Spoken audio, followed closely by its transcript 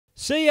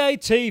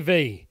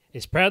CATV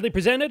is proudly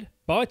presented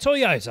by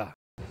Toyota.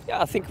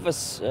 Yeah, I think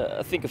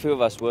a few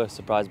of us were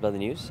surprised by the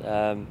news.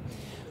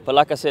 But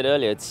like I said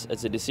earlier,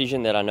 it's a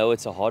decision that I know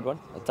it's a hard one,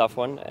 a tough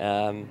one.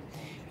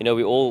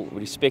 We all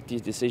respect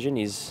his decision.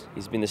 He's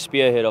been the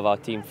spearhead of our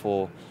team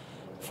for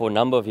a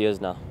number of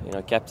years now.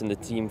 Captained the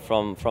team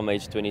from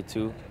age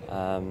 22.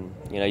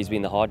 He's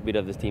been the heartbeat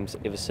of the team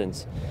ever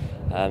since.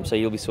 So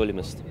he'll be sorely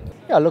missed.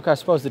 Yeah, look, I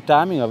suppose the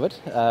timing of it.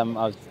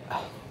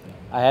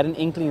 I had an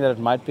inkling that it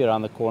might be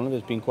around the corner.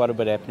 There's been quite a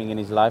bit happening in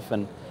his life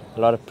and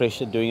a lot of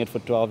pressure doing it for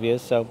 12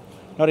 years. So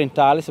not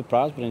entirely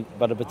surprised,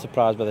 but a bit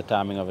surprised by the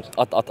timing of it.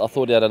 I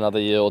thought he had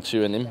another year or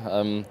two in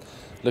him.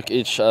 Look,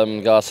 each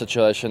guy's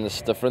situation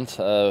is different.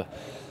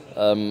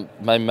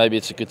 Maybe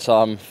it's a good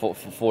time for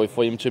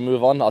him to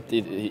move on.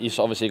 He's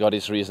obviously got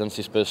his reasons,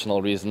 his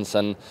personal reasons.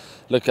 And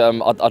look,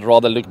 I'd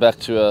rather look back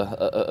to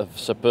a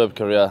superb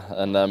career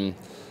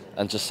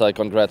and just say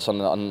congrats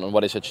on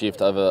what he's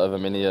achieved over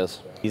many years.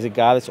 He's a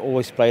guy that's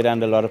always played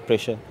under a lot of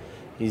pressure.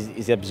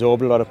 He's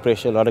absorbed a lot of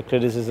pressure, a lot of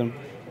criticism,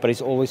 but he's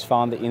always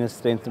found the inner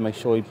strength to make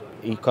sure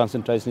he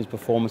concentrates on his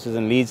performances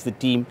and leads the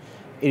team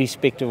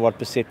irrespective of what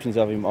perceptions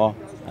of him are.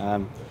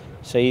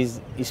 So his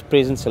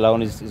presence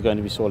alone is going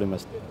to be sorely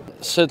missed.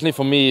 Certainly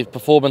for me,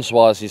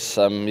 performance-wise, his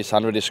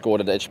 100 he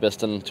scored at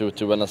Edgbaston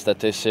to win us that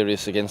Test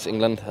series against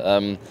England.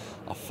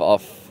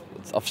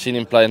 I've seen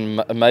him play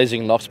in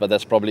amazing knocks, but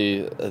that's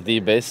probably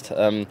the best.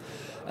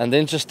 And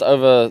then just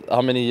over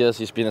how many years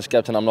he's been as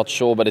captain, I'm not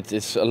sure, but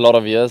it's a lot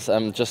of years.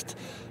 Just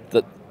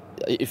that,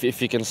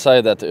 if you can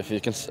say that, if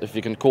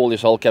you can call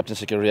his whole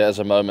captaincy career as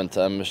a moment,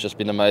 it's just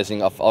been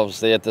amazing. I was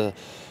there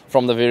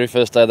from the very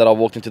first day that I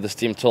walked into this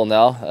team till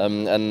now,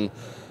 and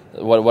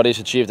what he's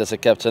achieved as a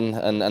captain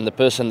and the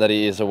person that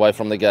he is away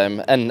from the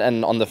game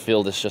and on the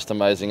field is just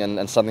amazing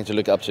and something to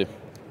look up to.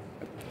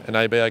 And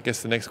AB, I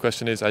guess the next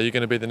question is, are you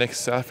going to be the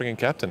next South African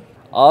captain?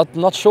 I'm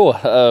not sure.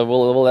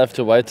 We'll have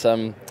to wait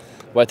and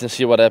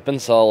see what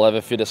happens. I'll have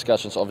a few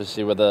discussions,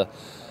 obviously, with the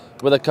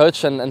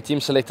coach and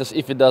team selectors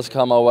if it does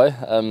come our way.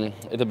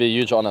 It'll be a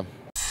huge honour.